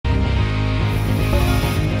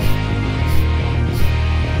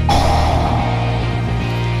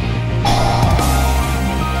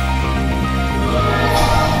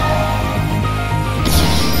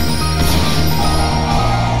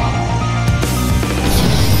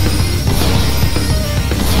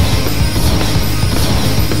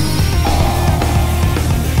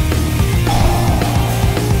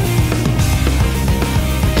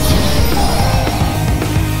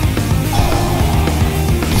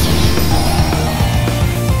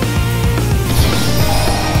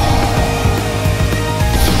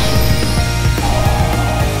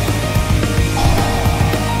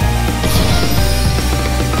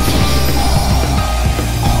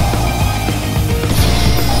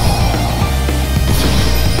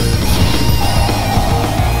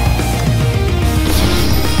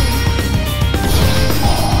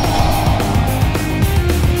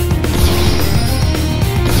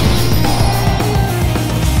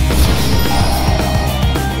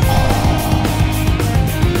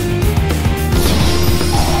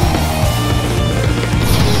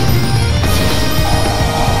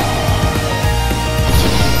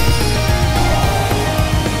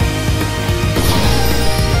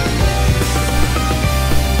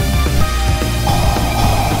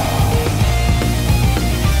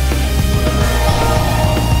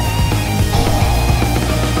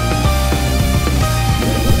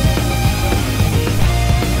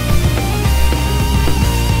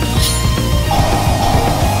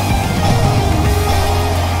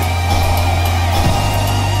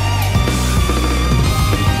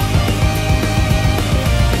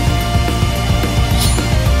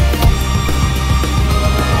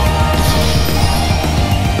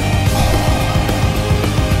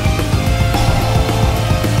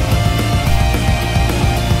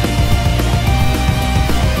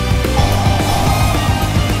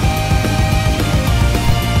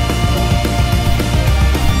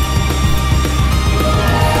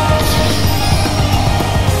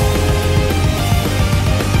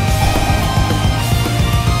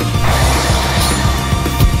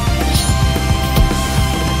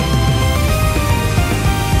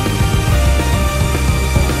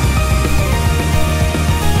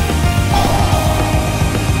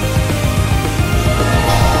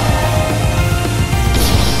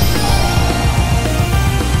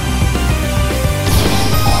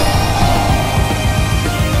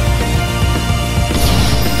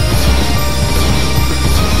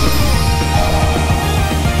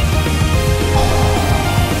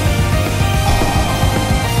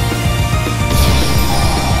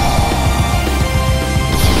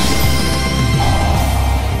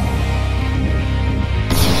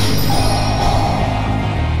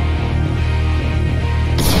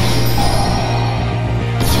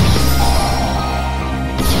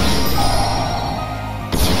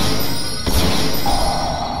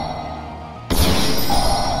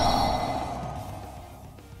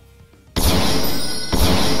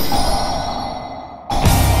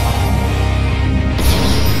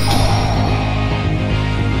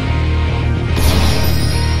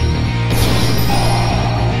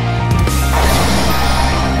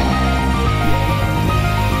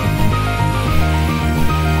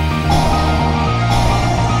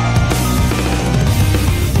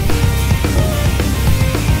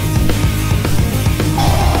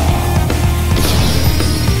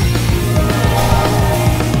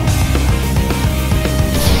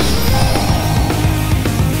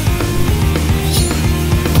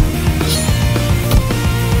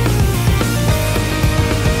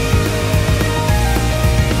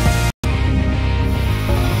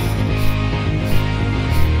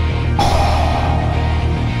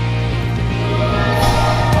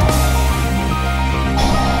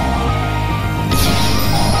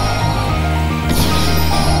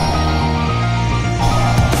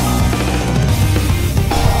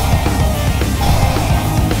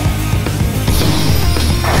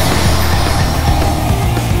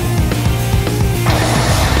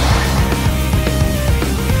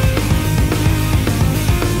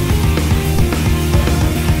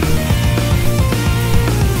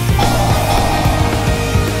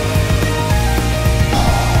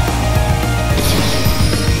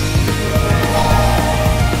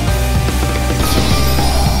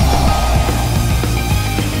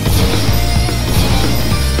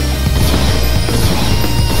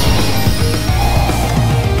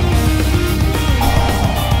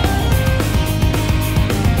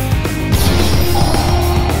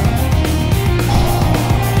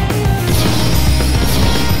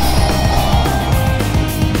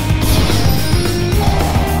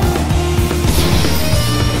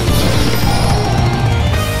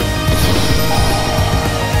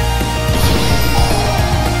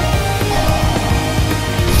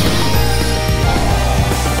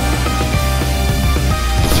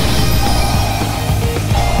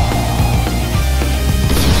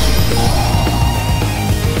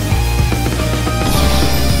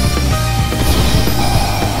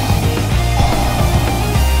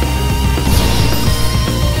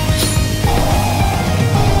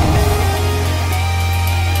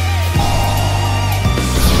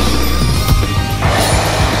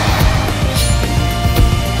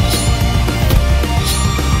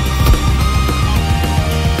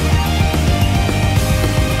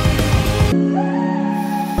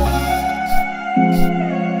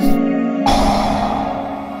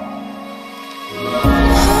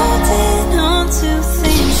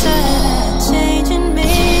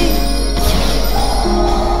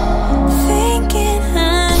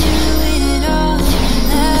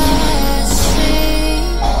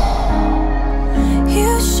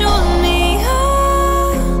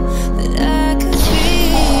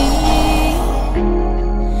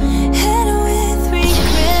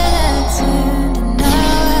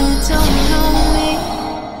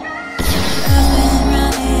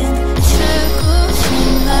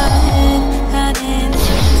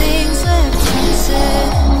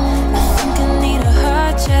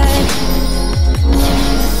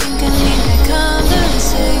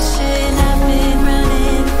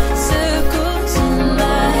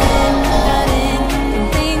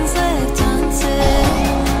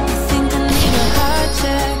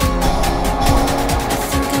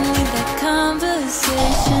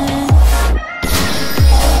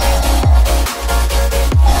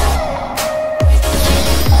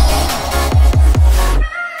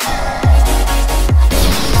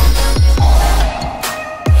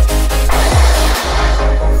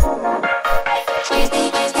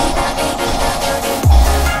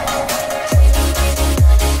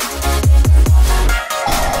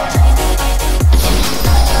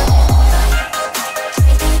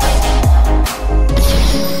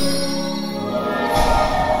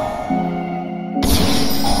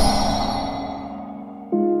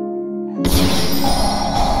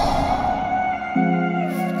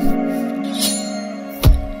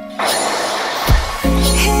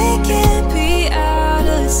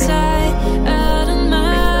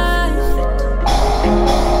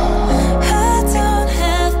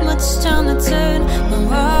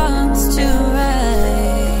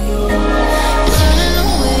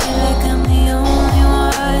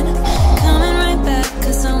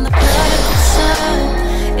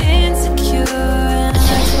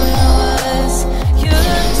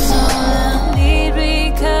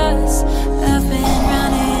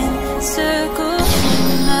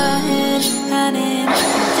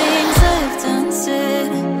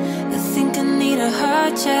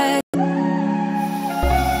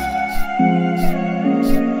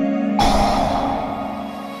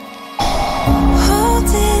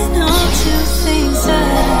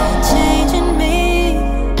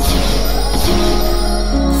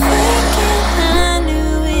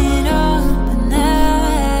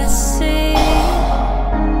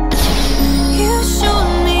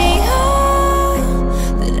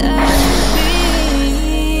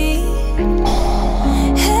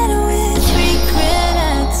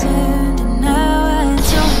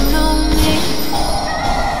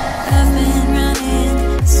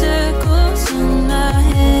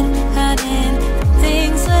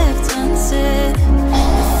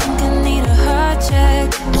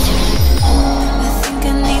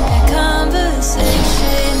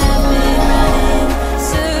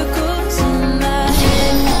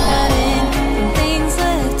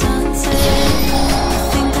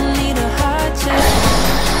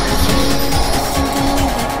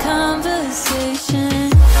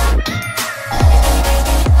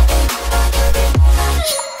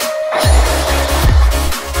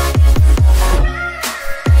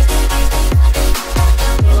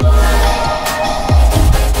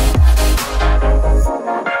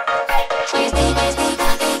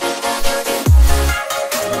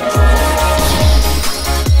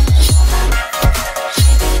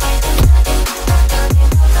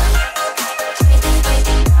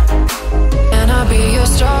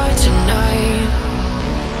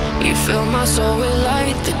You fill my soul with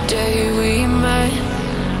light the day we met.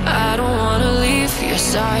 I don't wanna leave your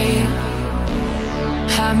side.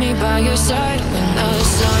 Have me by your side when the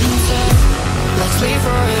sun sets. Let's leave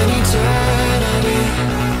for an eternity.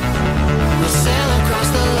 We'll sail across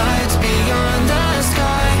the lights beyond the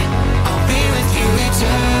sky. I'll be with you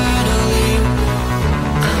eternally.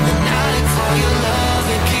 I'm an addict for your love,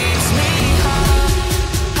 it keeps me high.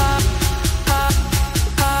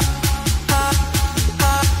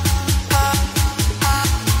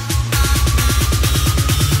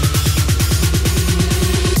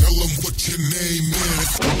 Tell them what your name is.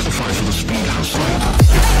 Amplify for the speed house.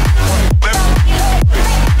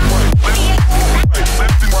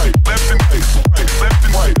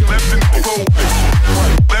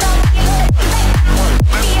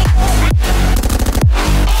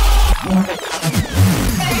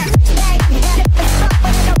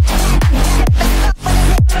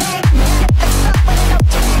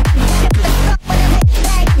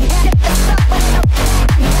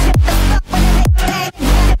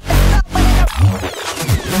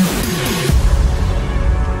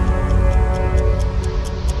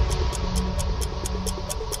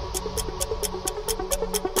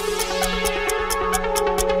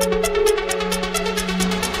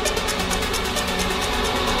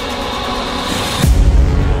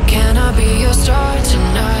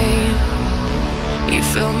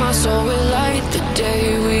 Fill my soul with light the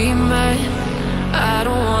day we met. I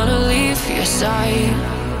don't wanna leave your side.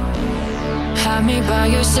 Have me by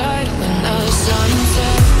your side when the sun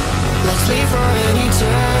sets. Let's leave for an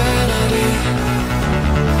eternity.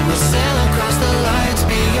 We'll sail across the lights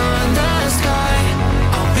beyond the sky.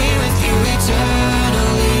 I'll be with you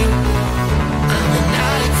eternally. I'm an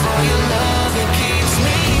addict for your love, it keeps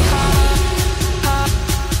me high.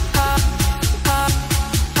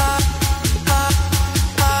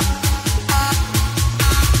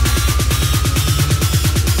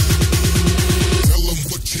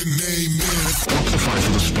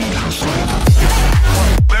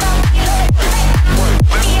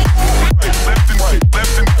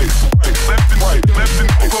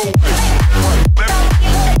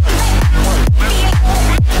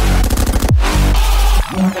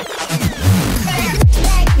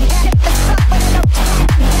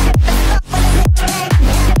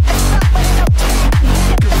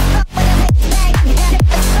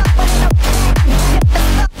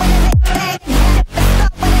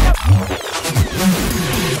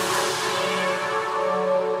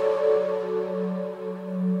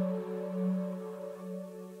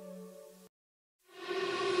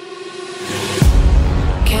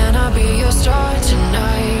 Star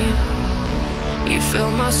tonight. You fill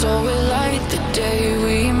my soul with light the day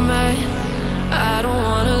we met. I don't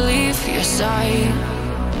wanna leave your side.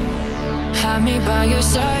 Have me by your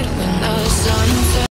side when the sun sets.